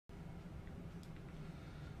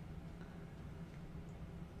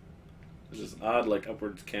There's this odd, like,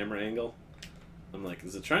 upward camera angle. I'm like,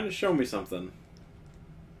 is it trying to show me something?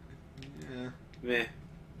 Yeah. Meh.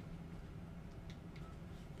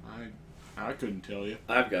 I couldn't tell you.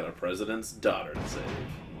 I've got a president's daughter to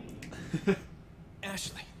save.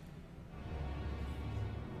 Ashley.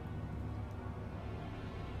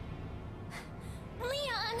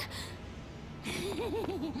 Leon!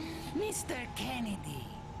 Mr. Kennedy,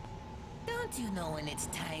 don't you know when it's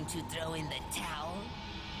time to throw in the towel?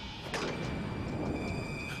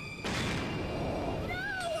 No!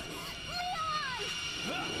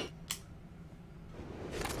 Leon!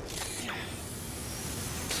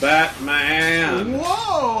 Batman!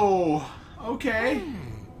 Whoa! Okay.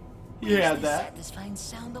 You Here's had the that. satisfying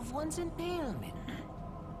sound of one's impalement.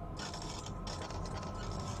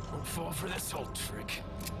 Don't fall for this old trick.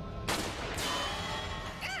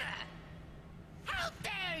 How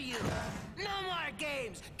dare you! No more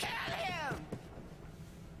games! Kill him!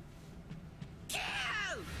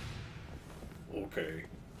 Kill! Okay.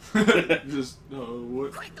 Just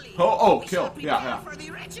what? Quickly! Oh, We kill. shall prepare Yeah. for the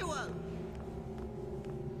ritual.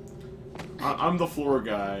 I'm the floor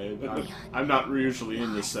guy. I'm not usually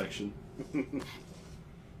in this section.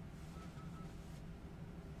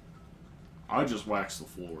 I just wax the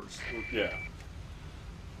floors. Yeah.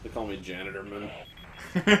 They call me Janitor Man.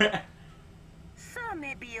 So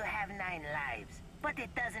maybe you have 9 lives, but it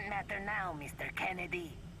doesn't matter now, Mr.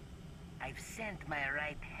 Kennedy. I've sent my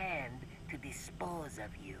right hand to dispose of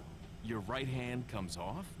you. Your right hand comes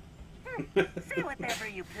off? Say whatever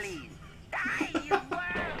you please. Die, you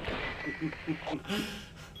worm!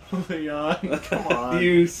 Leon, come on.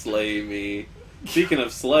 You slay me. Speaking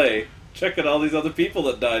of slay, check out all these other people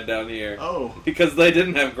that died down here. Oh. Because they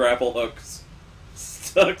didn't have grapple hooks.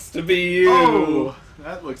 Sucks to be you. Oh,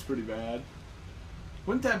 that looks pretty bad.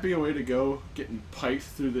 Wouldn't that be a way to go? Getting piped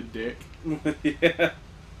through the dick? Yeah.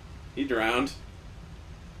 He drowned.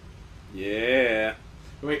 Yeah.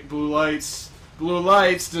 Wait, blue lights. Blue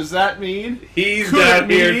lights, does that mean He's Could down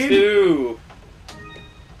it here mean- too.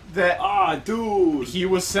 that Dude. he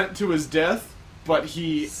was sent to his death, but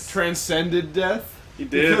he transcended death? He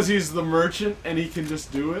did. Because he's the merchant and he can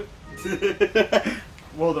just do it?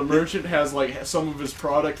 Well, the merchant has like some of his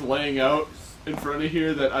product laying out in front of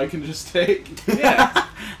here that I can just take. Yeah.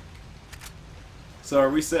 So are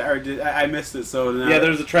we set? Or did I missed it? So now Yeah,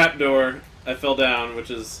 there's a trap door. I fell down, which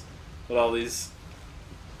is what all these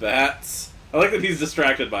bats. I like that he's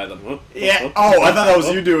distracted by them. Yeah. Oh, I thought that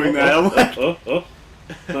was you doing that. I'm like, Oh,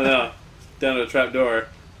 no. Down to a trap door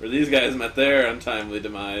where these guys met their untimely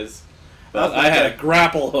demise. But I had a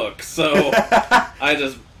grapple hook, so I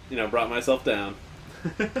just, brought myself down.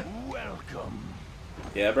 Welcome.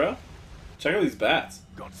 Yeah, bro? Check out these bats.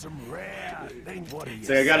 Got some rare things. What are you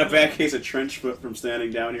so I got a bad case of trench foot from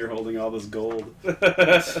standing down here holding all this gold.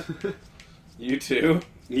 You too?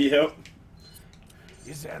 Yep.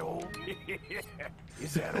 Is that all?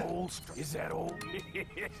 Is that all? Is that all?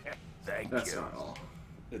 Thank That's you. not all.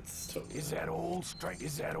 It's totally. Is that all? Strike?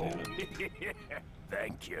 Is that all?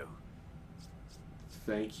 Thank you.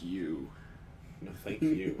 Thank you. No, thank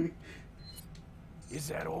you. Is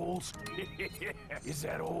that all? Is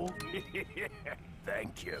that all?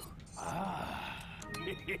 Thank you. Ah.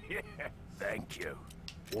 Thank you.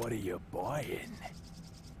 What are you buying?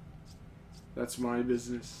 That's my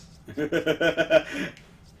business.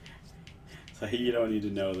 So you don't need to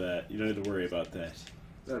know that. You don't need to worry about that.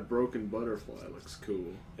 That broken butterfly looks cool.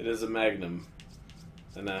 It is a Magnum.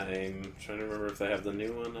 And I'm trying to remember if they have the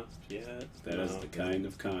new one up yet. That is the kind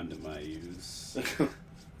of condom I use.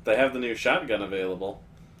 They have the new shotgun available.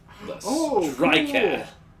 The Oh, Striker. cool.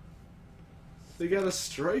 They got a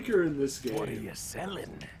striker in this game. What are you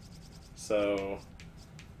selling? So,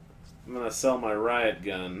 I'm gonna sell my riot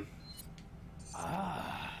gun.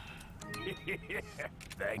 Ah.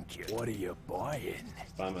 Thank you. What are you buying?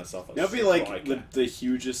 Buy myself a That'd be like Striker. the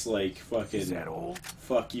hugest like Is fucking that all?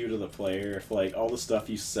 fuck you to the player if like all the stuff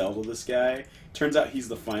you sell to this guy turns out he's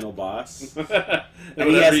the final boss. And And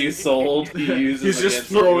he whatever has- you sold, he uses He's just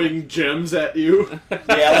against you. throwing gems at you.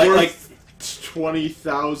 Yeah, like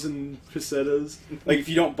 20,000 pesetas. like if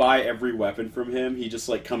you don't buy every weapon from him, he just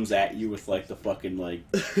like comes at you with like the fucking like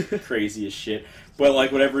craziest shit. But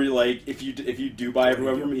like whatever, like if you do buy every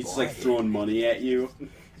weapon from him, he's just like throwing money at you,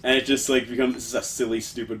 and it just like becomes a silly,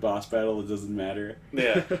 stupid boss battle. It doesn't matter.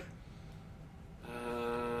 Yeah.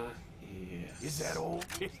 Is that all?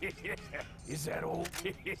 Is that all?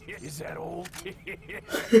 Is that all?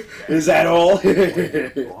 Is that all?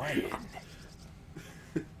 Buying.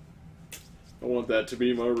 I want that to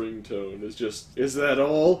be my ringtone. It's just, is that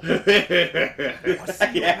all? I see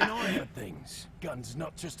you Yeah. have an eye for things. Gun's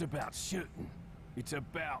not just about shooting. It's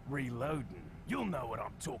about reloading. You'll know what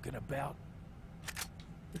I'm talking about.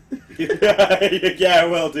 Yeah, I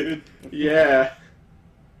will, dude. Yeah.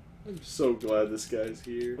 I'm so glad this guy's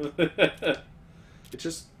here. It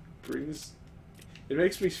just brings... It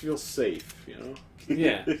makes me feel safe, you know?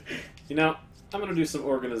 Yeah. You know, I'm going to do some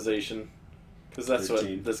organization. Because that's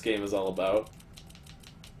 13. what this game is all about.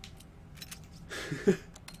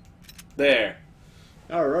 There.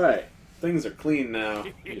 Alright. Things are clean now.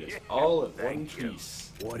 It is all in one Thank you.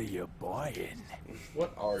 piece. What are you buying?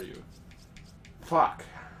 What are you? Fuck.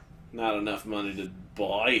 Not enough money to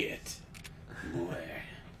buy it. Boy.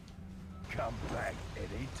 Come back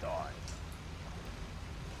anytime.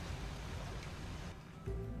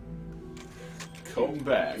 Come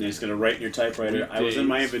back. You're just gonna write in your typewriter. I was in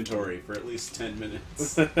my Weekdays. inventory for at least 10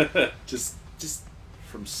 minutes. just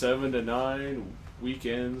From 7 to 9,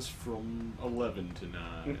 weekends from 11 to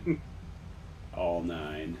 9. all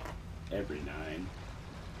 9, every 9.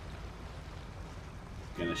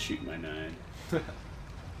 Gonna shoot my 9.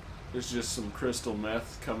 There's just some crystal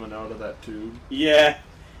meth coming out of that tube. Yeah.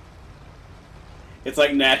 It's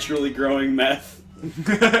like naturally growing meth.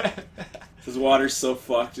 This water's so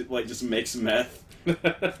fucked, it like just makes meth.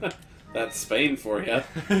 That's Spain for you.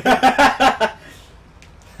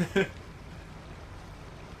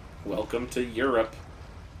 Welcome to Europe.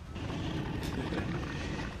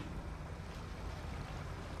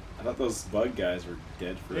 I thought those bug guys were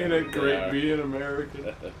dead forever. Ain't it great are. being American?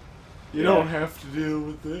 You Yeah. don't have to deal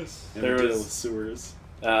with this. And There deal was- with sewers.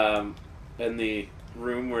 In the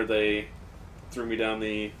room where they threw me down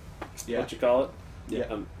the Yeah. what you call it?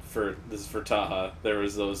 Yeah. This is for Taha. There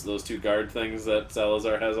was those two guard things that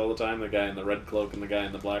Salazar has all the time. The guy in the red cloak and the guy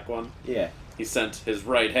in the black one. Yeah. He sent his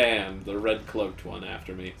right hand, the red cloaked one,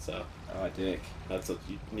 after me. So Oh, dick. that's what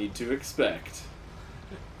you need to expect.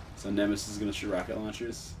 So Nemesis is gonna shoot rocket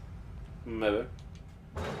launchers? Maybe.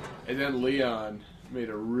 And then Leon made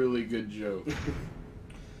a really good joke.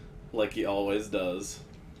 Like he always does.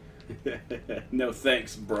 No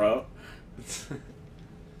thanks, bro.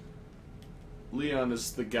 Leon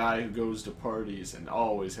is the guy who goes to parties and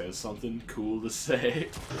always has something cool to say.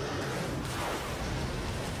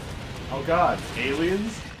 Oh god,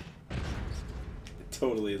 aliens? It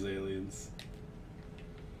totally is aliens.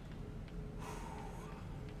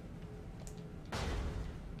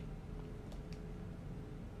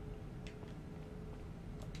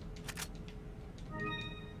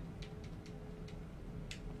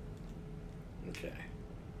 Okay.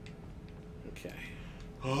 Okay.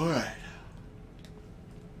 Alright.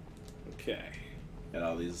 Okay. Got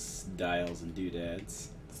all these dials and doodads.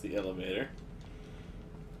 It's the elevator.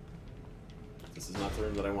 This is not the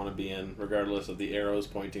room that I want to be in, regardless of the arrows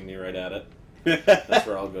pointing me right at it. That's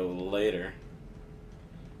where I'll go later.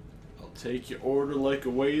 I'll take your order like a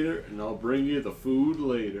waiter, and I'll bring you the food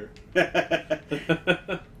later.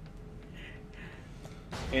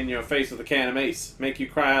 In your face with a can of mace, make you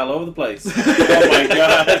cry all over the place. Oh my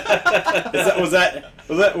god!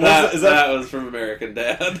 That was from American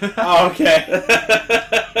Dad. Oh, okay.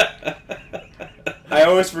 I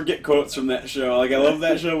always forget quotes from that show. Like, I love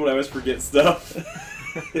that show, but I always forget stuff.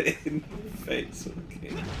 In the face with a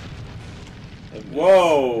can. of mace.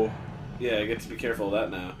 Whoa! Yeah, I get to be careful of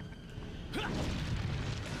that now.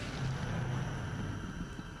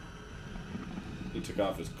 He took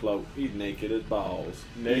off his cloak. He's naked as balls.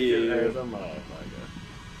 Naked Yeah. as a motherfucker.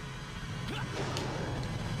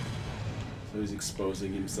 So he's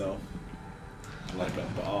exposing himself. Like a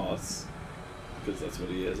boss. Because that's what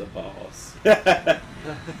he is, a boss.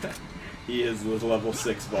 He is the level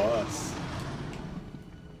 6 boss.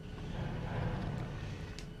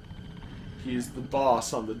 He's the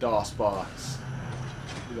boss on the DOS box.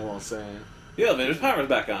 You know what I'm saying? The elevator's power's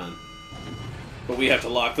back on. But we have to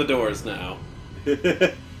lock the doors now.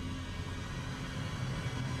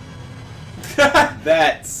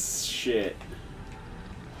 That's shit.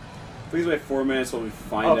 Please wait 4 minutes while we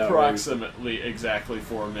find out. Approximately exactly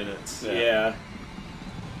 4 minutes. Yeah.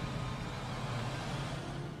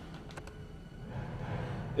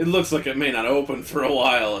 It looks like it may not open for a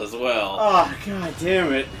while as well. Oh, god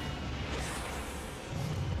damn it.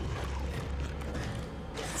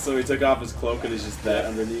 So he took off his cloak and it's just that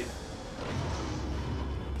underneath.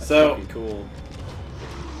 That's So- fucking cool.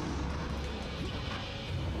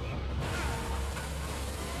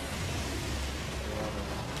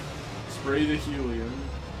 Spray the helium,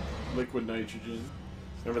 liquid nitrogen.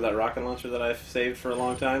 Remember that rocket launcher that I've saved for a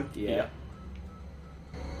long time? Yeah.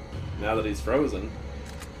 Now that he's frozen.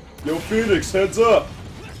 No Phoenix, heads up!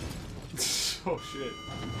 Oh shit.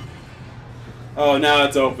 Oh, now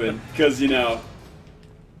it's open. Because, you know,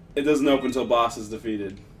 it doesn't open until boss is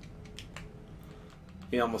defeated.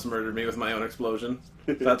 He almost murdered me with my own explosion.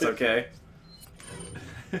 That's okay.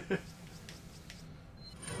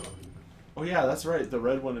 Oh yeah, that's right. The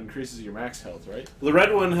red one increases your max health, right? The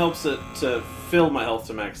red one helps it to fill my health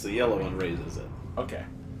to max. The yellow one raises it. Okay.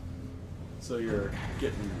 So you're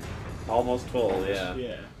getting Almost full, yeah.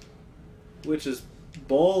 Yeah. Which is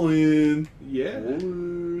ballin'. Yeah.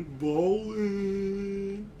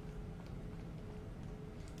 Bowling.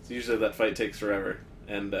 So usually that fight takes forever.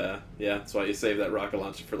 And, yeah, that's why you save that rocket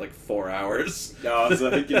launcher for like 4 hours. No,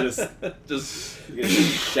 so you can just... just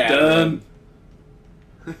shatter done.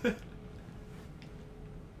 them.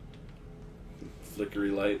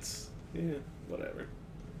 Flickery lights. Yeah, whatever.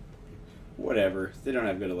 Whatever. They don't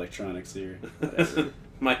have good electronics here. Whatever.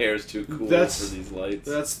 My hair's too cool for these lights.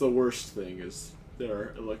 That's the worst thing, is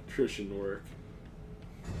their electrician work.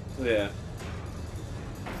 Yeah.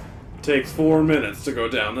 Takes 4 minutes to go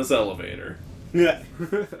down this elevator. Yeah.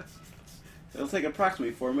 It'll take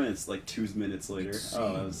approximately 4 minutes, like 2 minutes later.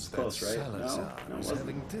 Oh, that was close, right? Salazar No, it is wasn't.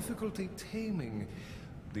 having difficulty taming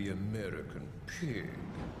the American pig.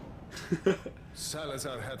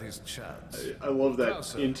 Salazar had his chance. I love that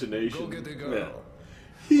Krauser, intonation. Go get the girl. Yeah.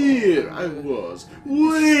 Here I was,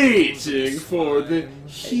 waiting for the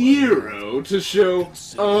hero to show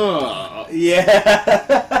up.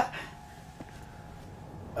 Yeah.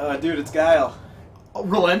 Dude, it's Guile. Oh,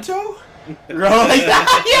 Rolento?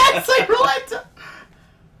 Yeah, it's like Rolento.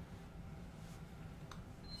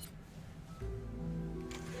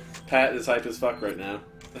 Pat is hype as fuck right now.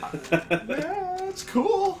 Yeah, that's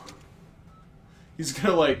cool. He's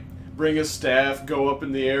gonna, like, bring his staff, go up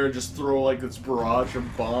in the air, and just throw, like, this barrage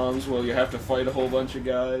of bombs while you have to fight a whole bunch of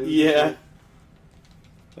guys. Yeah.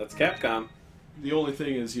 That's Capcom. The only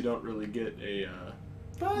thing is you don't really get a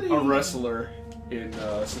wrestler in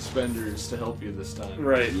suspenders to help you this time.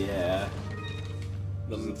 Right. Yeah.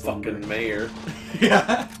 The fucking mayor.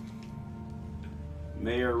 Yeah.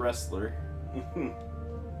 Mayor Wrestler.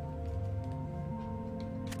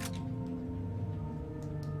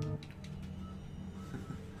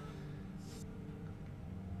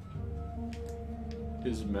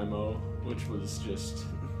 His memo, which was just,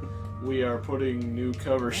 we are putting new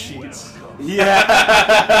cover sheets.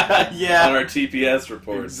 Yeah. On Yeah. our TPS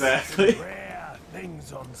reports. Exactly. Rare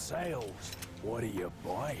things on sales. What are you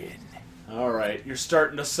buying? Alright, you're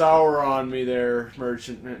starting to sour on me there,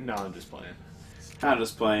 merchant. No, I'm just playing. I'm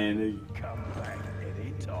just playing. Come back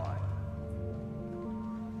anytime.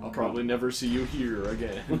 I'll probably never see you here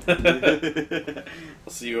again.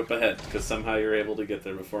 I'll see you up ahead, because somehow you're able to get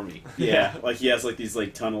there before me. Yeah, like he has like these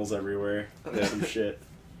like tunnels everywhere. Yeah. Some shit.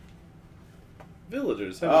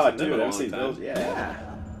 Villagers. Oh, Haven't seen dude, them in a I've long seen time. those.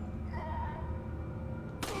 Yeah.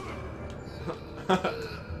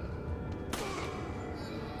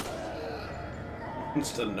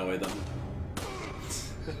 Just annoy them.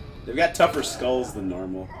 They've got tougher skulls than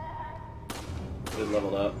normal. They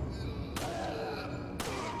leveled up.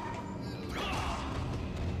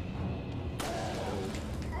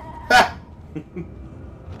 Ha!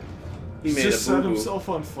 He made just a set boo-boo. himself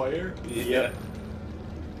on fire? Yeah.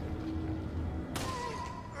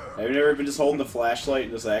 Have you never been just holding the flashlight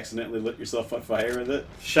and just accidentally lit yourself on fire with it?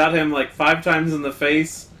 Shot him like 5 times in the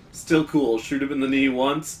face. Still cool. Shoot him in the knee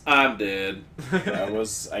once. I'm dead.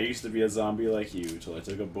 I used to be a zombie like you till I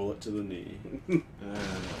took a bullet to the knee.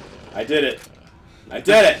 I did it. I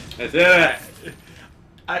did it. I did it.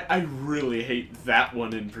 I really hate that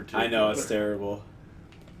one in particular. I know, it's terrible.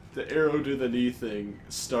 The arrow to the knee thing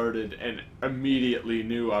started and immediately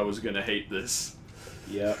knew I was gonna hate this.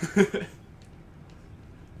 Yep.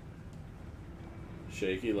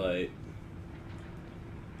 Shaky light.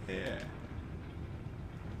 Yeah.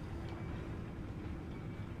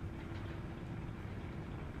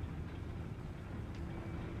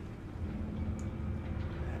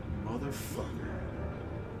 Motherfucker.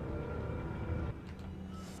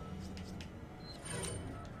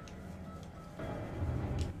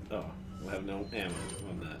 Oh, we'll have no ammo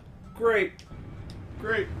on that. Great.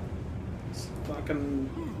 Great. It's fucking.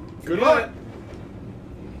 Good forget luck. it.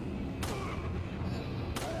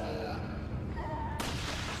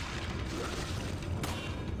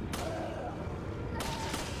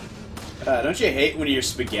 Don't you hate when your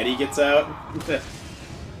spaghetti gets out?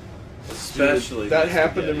 Especially. That the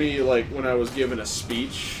happened to spaghetti. me like when I was giving a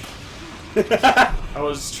speech. I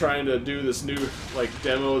was trying to do this new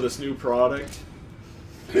demo this new product.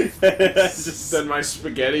 Just Then my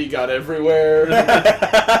spaghetti got everywhere.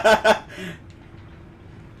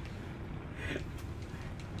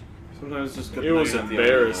 Sometimes just It was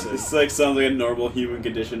embarrassing. This like sounds like a normal human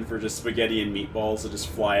condition for just spaghetti and meatballs that just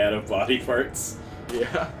fly out of body parts.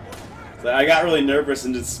 Yeah. So I got really nervous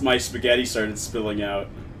and just my spaghetti started spilling out.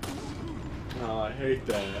 Oh, I hate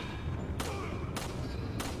that.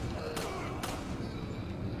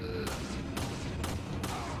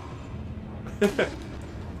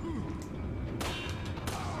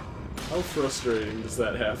 How frustrating does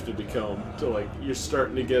that have to become? To like, you're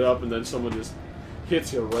starting to get up and then someone just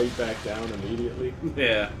hits you right back down immediately?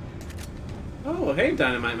 Yeah. Oh, hey,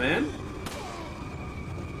 Dynamite Man.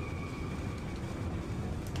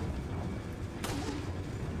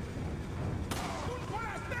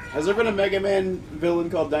 Has there been a Mega Man villain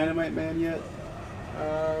called Dynamite Man yet?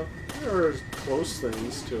 There are close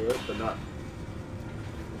things to it, but not...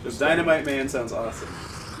 Just Dynamite Man sounds awesome.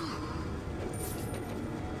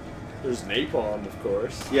 There's Napalm, of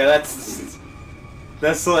course. Yeah,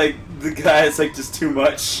 that's like the guy that's like just too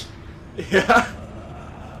much. Yeah.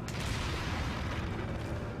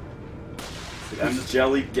 I'm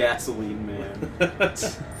Jelly Gasoline Man.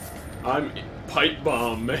 I'm Pipe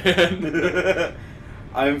Bomb Man.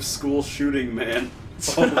 I'm School Shooting Man.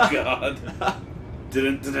 Oh, God.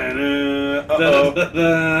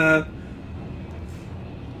 Uh-oh.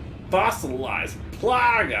 Fossilized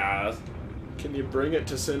plagas. Can you bring it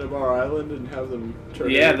to Cinnabar Island and have them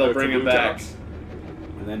turn it Yeah, into they'll bring him back. Kabutops?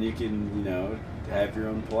 And then you can, you know, have your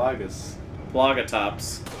own Plagas.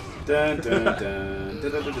 Plagatops. Dun dun dun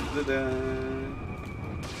dun dun dun dun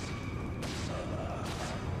dun.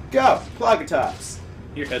 Go! Plagatops!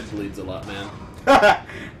 Your head bleeds a lot, man.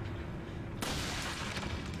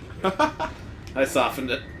 I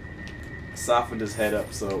softened it. Softened his head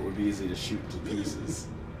up so it would be easy to shoot to pieces.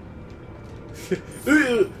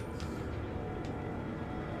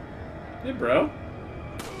 Hey, bro.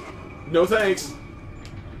 No thanks.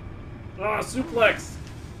 Oh, suplex.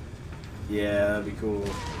 Yeah, that'd be cool.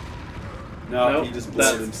 No, Nope, he just blew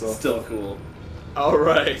that's himself still up. cool.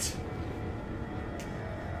 Alright.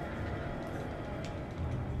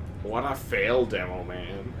 Wanna fail, Demo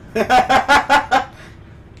Man?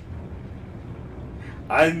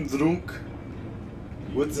 I'm drunk.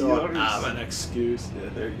 What's yours? I'm an excuse. Yeah,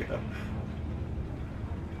 there you go.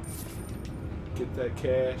 Get that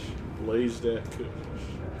cash. Blaze that kush.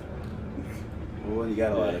 Well, when you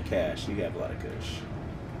got a lot of cash, you got a lot of kush.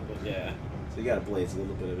 But yeah. So you gotta blaze a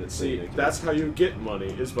little bit of it. so See, you that's how you get money,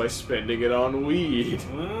 is by spending it on weed. It's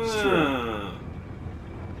true. Ah.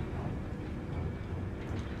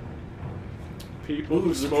 People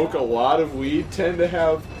who smoke a lot of weed tend to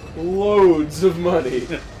have loads of money.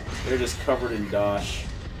 They're just covered in dosh.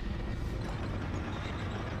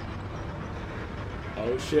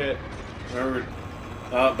 Oh shit. Remember,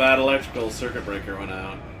 bad electrical circuit breaker went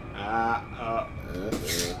out.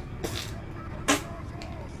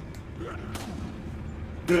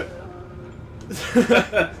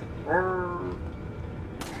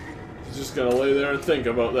 He's just gonna lay there and think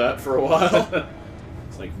about that for a while.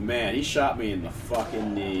 It's like, man, he shot me in the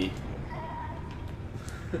fucking knee.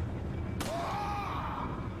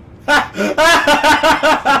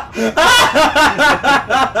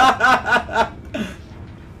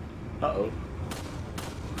 Uh-oh.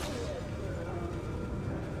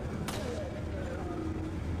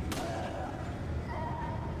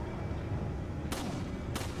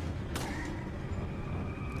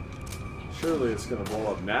 Surely it's gonna blow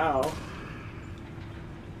up now.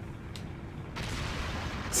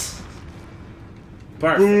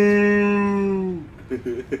 Perfect.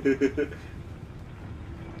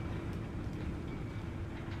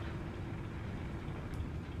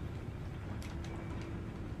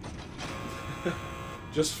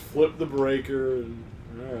 Just flip the breaker and...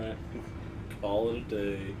 Alright. Call it a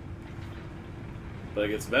day. But it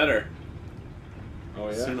gets better. Oh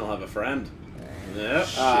yeah? Soon I'll have a friend. Yep.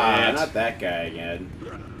 Ah, Shit. not that guy again.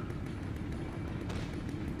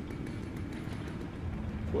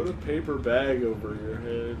 Put a paper bag over your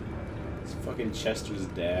head. It's fucking Chester's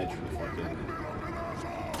dad from fucking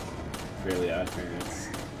Fairly Odd Parents.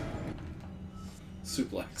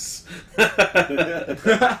 Suplex.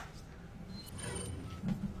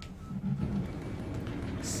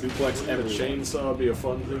 Suplex Would a everyone. chainsaw be a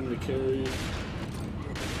fun thing to carry?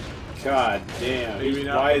 God damn. Maybe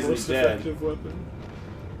not Why the is most he dead? effective weapon.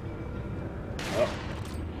 Oh.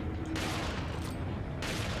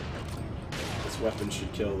 This weapon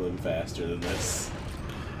should kill them faster than this.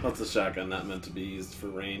 That's a shotgun not meant to be used for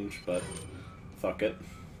range, but fuck it.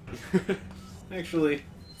 Actually,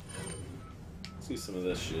 let's use some of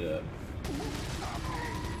this shit.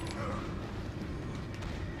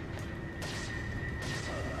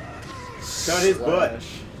 Cut his butt.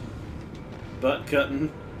 Slash. Butt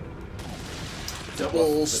cutting.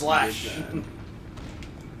 Double slash.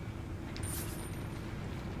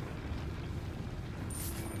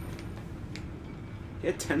 He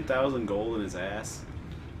had 10,000 gold in his ass.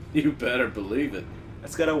 You better believe it.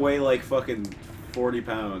 That's gotta weigh like fucking 40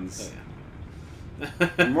 pounds. Oh,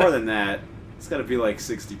 yeah. More than that. It's gotta be like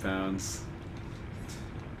 60 pounds.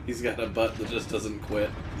 He's got a butt that just doesn't quit.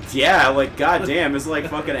 Yeah, like goddamn, his like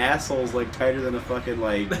fucking asshole's like tighter than a fucking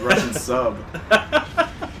like Russian sub.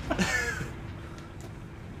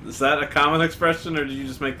 Is that a common expression, or did you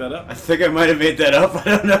just make that up? I think I might have made that up. I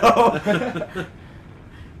don't know.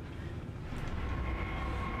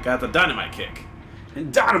 Got the dynamite kick.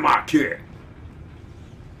 And dynamite kick.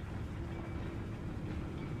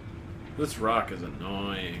 This rock is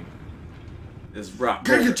annoying. This rock.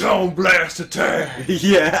 Gigaton blast attack!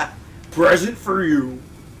 Yeah. Present for you.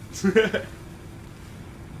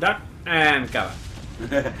 Duck and cover.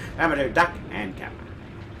 I'm gonna do duck and cover.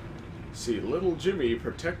 See, little Jimmy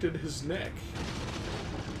protected his neck.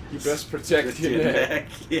 You best protect your neck.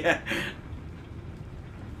 Yeah.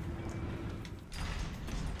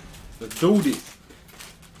 The duty.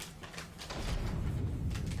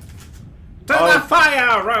 To the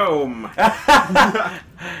fire room!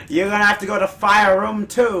 You're gonna have to go to fire room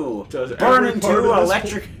 2. Does Burn every part into of this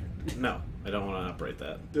electric. No, I don't want to operate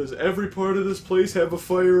that. Does every part of this place have a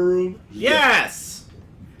fire room? Yes!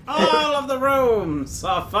 All of the rooms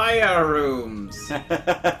are fire rooms. There's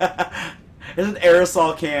an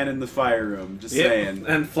aerosol can in the fire room. Just saying.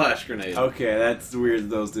 And flash grenade. Okay, that's weird.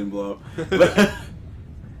 Those didn't blow up.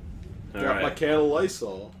 Got my can of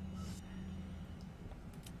Lysol.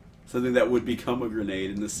 Something that would become a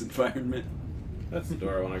grenade in this environment. That's the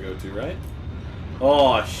door I want to go to, right?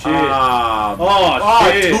 Oh shit!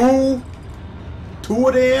 Oh shit! Two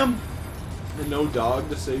of them. And no dog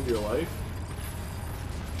to save your life?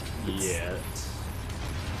 Yet.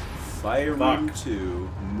 Fire room 2,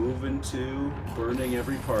 moving to, burning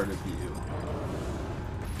every part of you.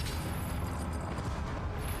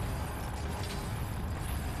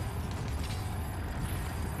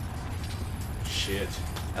 Shit.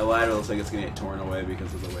 That ladder looks like it's gonna get torn away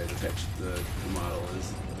because of the way the model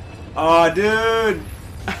is. Oh, dude!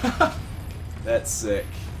 That's sick.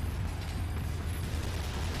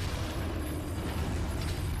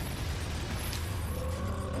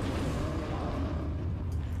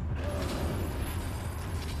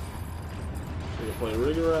 So you play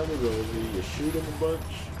Ring Around the Rosie, you shoot him a bunch.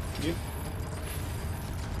 Yep.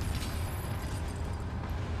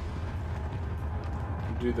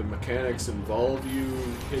 Do the mechanics involve you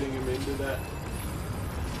hitting him into that?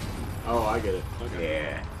 Oh, I get it. Okay.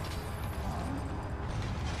 Yeah.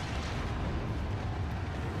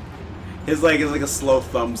 His like is like a slow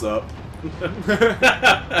thumbs up.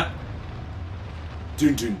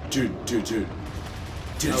 Dun dun dun dun dun.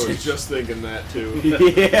 I was just thinking that too.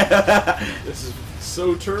 Yeah. This is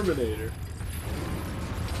so Terminator.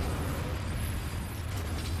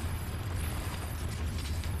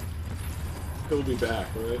 He'll be back,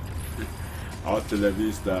 right? Hasta la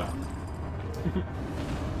vista.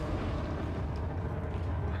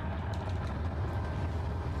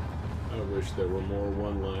 I wish there were more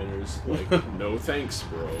one-liners like, no thanks,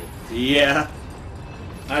 bro. Yeah.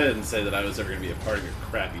 I didn't say that I was ever going to be a part of your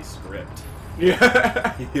crappy script.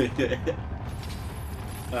 Yeah.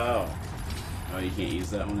 Oh. Oh, you can't use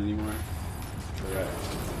that one anymore? Correct.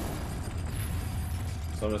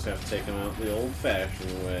 So I'm just going to have to take him out the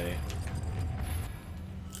old-fashioned way.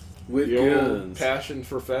 With The old guns. passion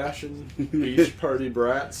for fashion, beach party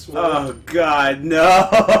brats. Oh god,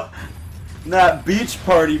 no! Not beach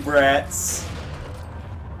party brats.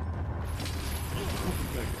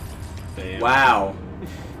 Bam. Wow.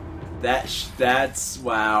 That's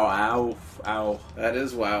wow, ow, ow. That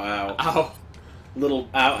is wow, ow. Ow. Little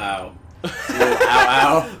ow, ow. Little ow,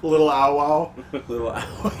 ow. Little ow ow. Little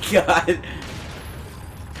ow, oh god.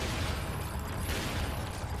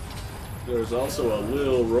 There's also a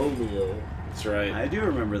Lil Romeo. That's right. I do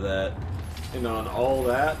remember that. And on All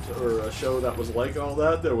That, or a show that was like All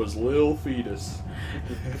That, there was Lil Fetus.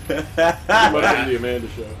 It might have been the Amanda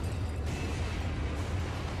Show.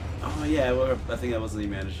 Oh yeah, well, I think that was the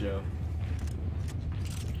Amanda Show.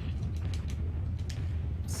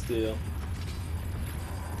 Still.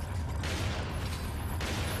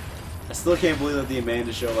 I still can't believe that the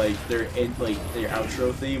Amanda Show, like their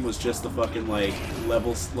outro theme was just the fucking like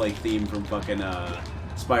levels like theme from fucking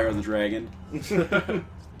Spyro the Dragon.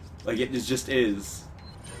 Like it just is.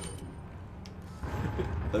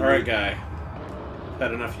 All right, guy.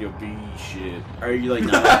 Had enough of your B shit. Are you like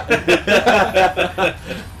not?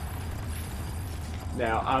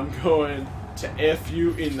 Now, I'm going to F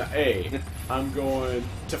you in the A. I'm going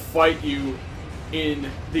to fight you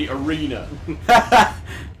in the arena.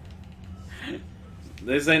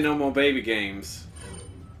 This ain't no more baby games.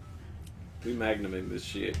 We magnuming this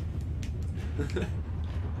shit.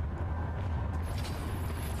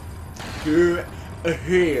 Go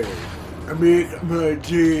ahead. Make my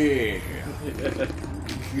day.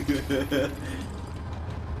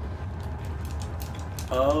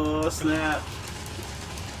 Oh, snap.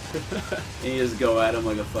 You just go at him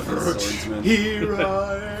like a fucking swordsman. Here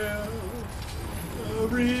I am. I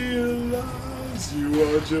realize you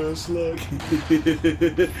are just like.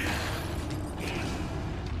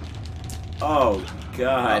 Oh,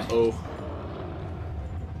 God. Oh.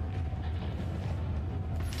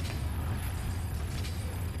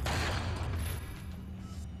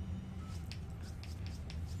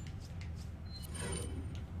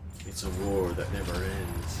 It's a war that never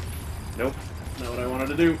ends. Nope. Not what I wanted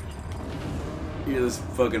to do. You're just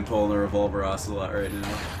fucking pulling a revolver ocelot right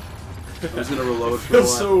now. I'm just gonna reload It for a while.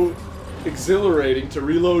 feels so exhilarating to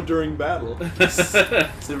reload during battle.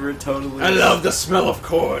 Super totally. I love the smell of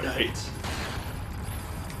cordite.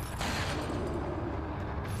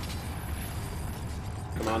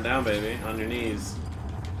 Come on down, baby. On your knees.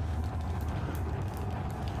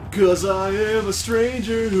 'Cause I am a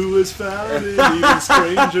stranger who has found an even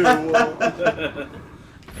stranger world.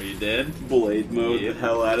 Are you dead? Blade mode Yeah. the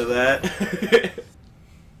hell out of that.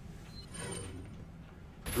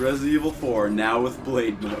 Resident Evil 4, now with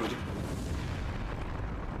Blade mode.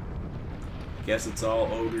 Guess it's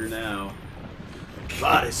all ogre now.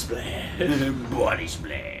 Body splash. Body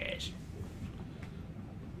splash.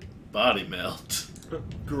 Body melt.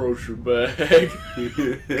 Grocery bag.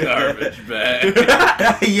 Garbage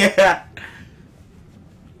bag. Yeah.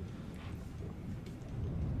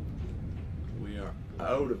 We are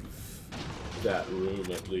out of that room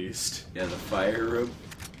at least. Yeah, the fire room.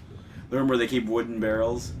 The room where they keep wooden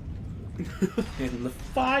barrels. In the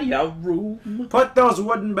fire room. Put those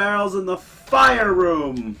wooden barrels in the fire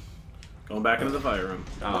room. Going back into the fire room.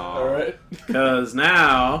 Alright. Because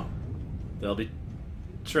now there'll be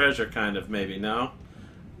treasure, kind of, maybe. No?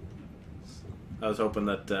 I was hoping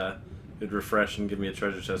that it'd refresh and give me a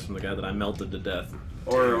treasure chest from the guy that I melted to death.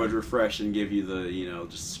 Or it would refresh and give you the, you know,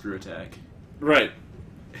 just screw attack. Right.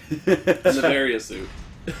 In the Varia suit.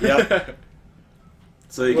 Yep.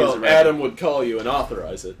 So you Well, guys are Adam would call you and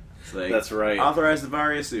authorize it. It's like, That's right. authorize the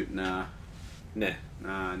Varia suit. Nah. Nah.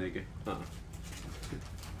 Nah, nigga.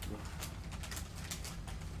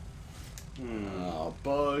 Oh,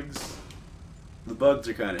 bugs. The bugs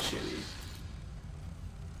are kind of shitty.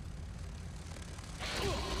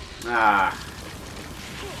 Ah.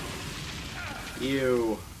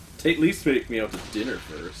 Ew. At least take me out to dinner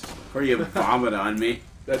first. Or you vomit on me.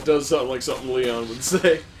 That does sound like something Leon would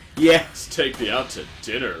say. Yeah. Let's take me out to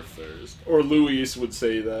dinner first. Or Luis would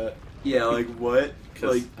say that. Yeah, like what?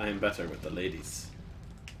 Because Like, I'm better with the ladies.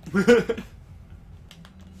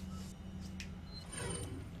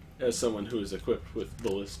 As someone who is equipped with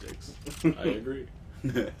ballistics, I agree.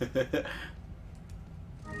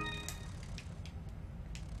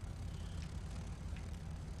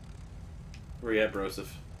 Where you at, Broseph?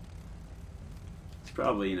 It's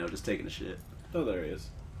probably, you know, just taking a shit. Oh, there he is.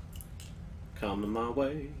 Coming my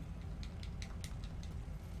way.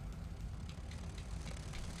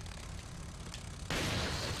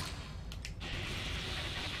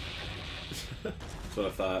 That's what I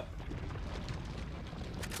thought.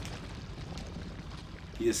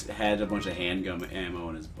 He just had a bunch of handgun ammo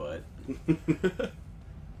in his butt.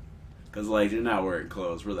 Because, like, they're not wearing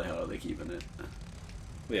clothes. Where the hell are they keeping it?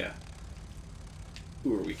 Yeah.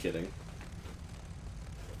 Who are we kidding?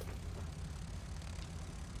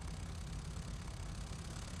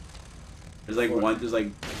 There's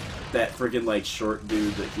like that freaking like short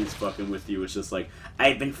dude that keeps fucking with you. It's just like,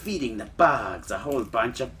 I've been feeding the bugs a whole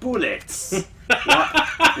bunch of bullets.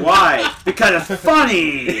 Why? Because it's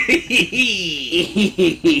funny.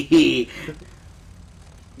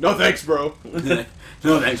 No thanks, bro.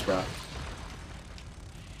 No thanks, bro.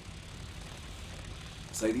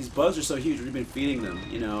 It's like, these bugs are so huge. We've been feeding them,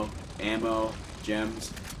 you know, ammo,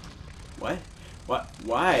 gems. What? What?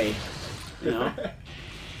 Why? You know.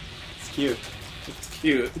 It's cute. It's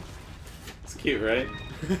cute. It's cute, right?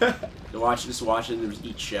 Just watching them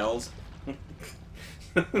eat shells.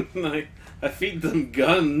 I feed them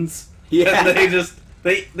guns. Yeah. And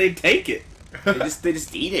they take it. They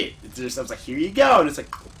just eat it. It's just, I was like, here you go, and it's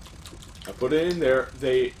like, I put it in there.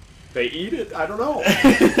 They eat it. I don't know.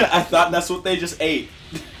 I thought that's what they just ate.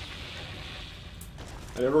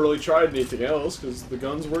 I never really tried anything else because the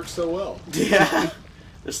guns work so well. Yeah.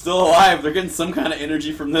 They're still alive. They're getting some kind of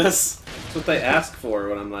energy from this. That's what they ask for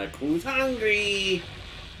when I'm like, who's hungry?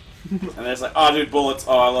 And they're just like, oh, dude, bullets.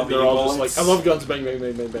 Oh, I love They're eating all bullets. just like, I love guns. Bang, bang,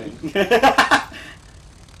 bang, bang, bang.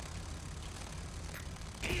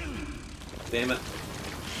 Damn it.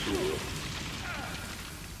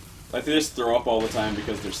 Like they just throw up all the time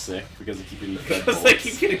because they're sick, because they keep getting fed Because they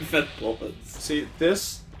keep getting fed bullets. See,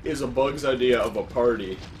 this is a Bug's idea of a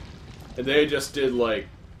party. And they just did, like,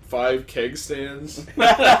 5 keg stands.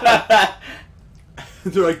 They're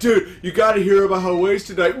like, dude, you gotta hear about how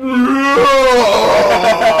wasted I...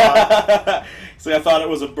 See, I thought it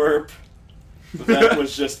was a burp. But that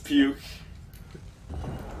was just puke.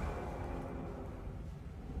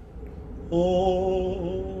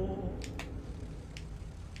 Oh,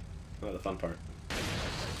 the fun part.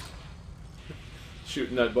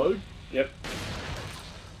 Shooting that bug? Yep.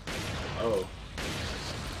 Oh.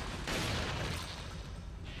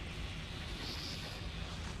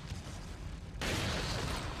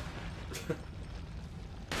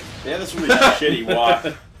 Yeah, that's really shitty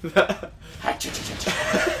walk.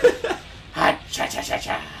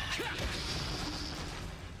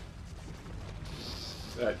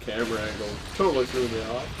 That camera angle totally threw me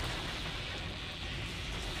off.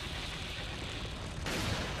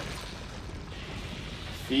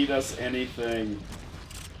 Feed us anything.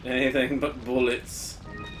 Anything but bullets.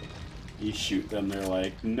 You shoot them, they're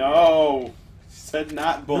like, no! You said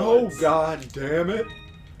not bullets. No, god damn it.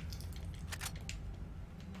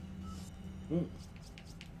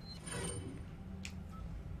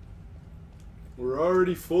 We're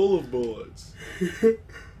already full of bullets.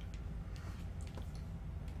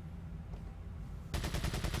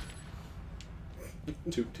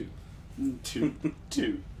 Toot toot. Toot,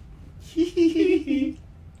 toot.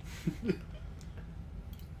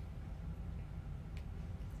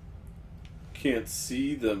 Can't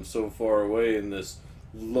see them so far away in this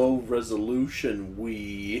low resolution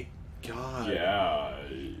Wii. God. Yeah.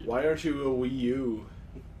 Why aren't you a Wii U?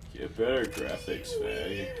 Get better graphics,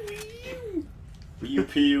 fag. Wii U,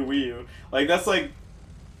 P-U, Wii U. Like, that's like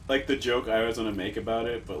the joke I always want to make about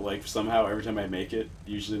it, but like somehow every time I make it,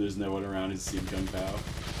 usually there's no one around to see Kung Pao.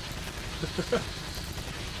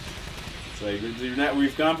 It's like,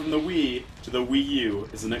 we've gone from the Wii to the Wii U.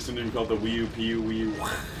 Is the next one going to be called the Wii U, P-U, Wii U?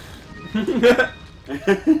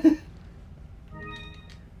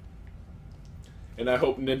 And I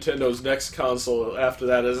hope Nintendo's next console after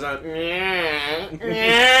that is not.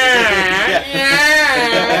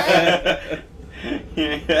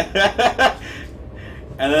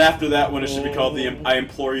 And then after that one, it should be called the I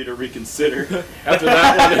Implore You to Reconsider. After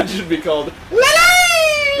that one, it should be called.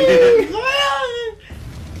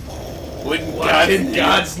 What in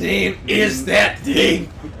God's name is that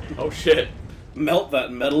thing? Oh shit. Melt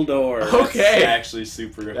that metal door. Okay. It's actually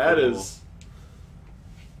super cool.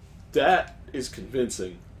 That is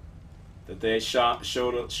convincing. That they shown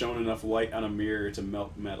enough light on a mirror to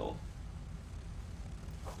melt metal.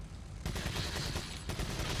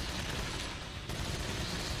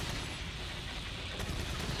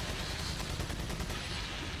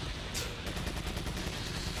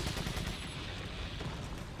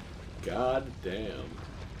 God damn.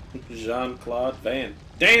 Jean-Claude Van.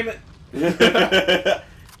 Damn it! I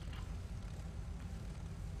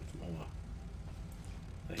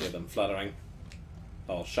hear them fluttering.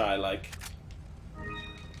 All shy like.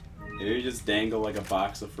 You just dangle like a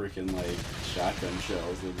box of freaking like shotgun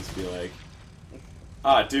shells. They'll just be like,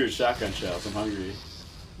 ah, dude, shotgun shells. I'm hungry.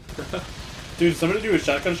 Dude, somebody do a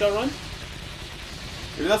shotgun shell run?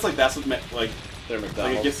 Maybe that's what like They're like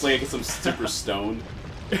McDonald's. it gets them super stoned.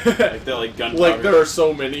 Like they're like gunpowder. Like there are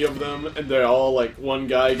so many of them, and they all like one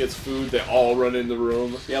guy gets food, they all run in the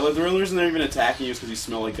room. Yeah, like the reason they're even attacking you is because you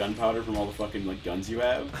smell like gunpowder from all the fucking like guns you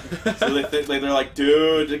have. So they're like,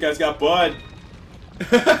 dude, that guy's got bud.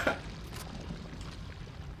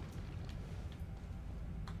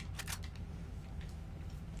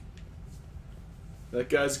 That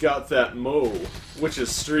guy's got that mo, which is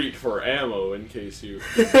street for ammo, in case you.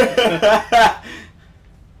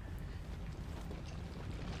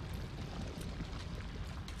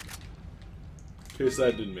 In case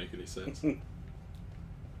that didn't make any sense.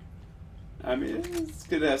 I mean, it's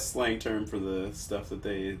good as slang term for the stuff that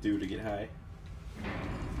they do to get high.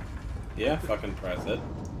 Yeah, fucking press it.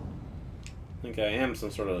 I think I am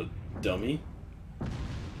some sort of dummy.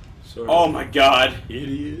 Sort Oh of my god.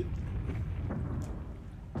 idiot.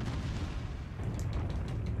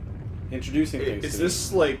 Introducing things Is to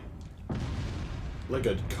this like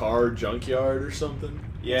a car junkyard or something?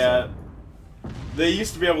 Yeah. They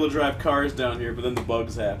used to be able to drive cars down here, but then the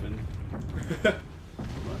bugs happened.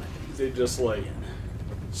 They just like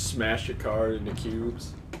smash a car into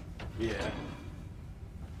cubes. Yeah.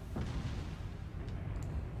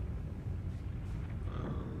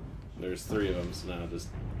 There's 3 of them, so now I just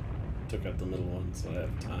took out the middle one so I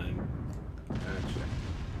have time. Gotcha.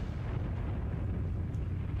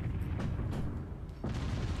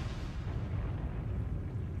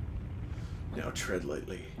 Now tread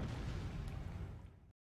lightly.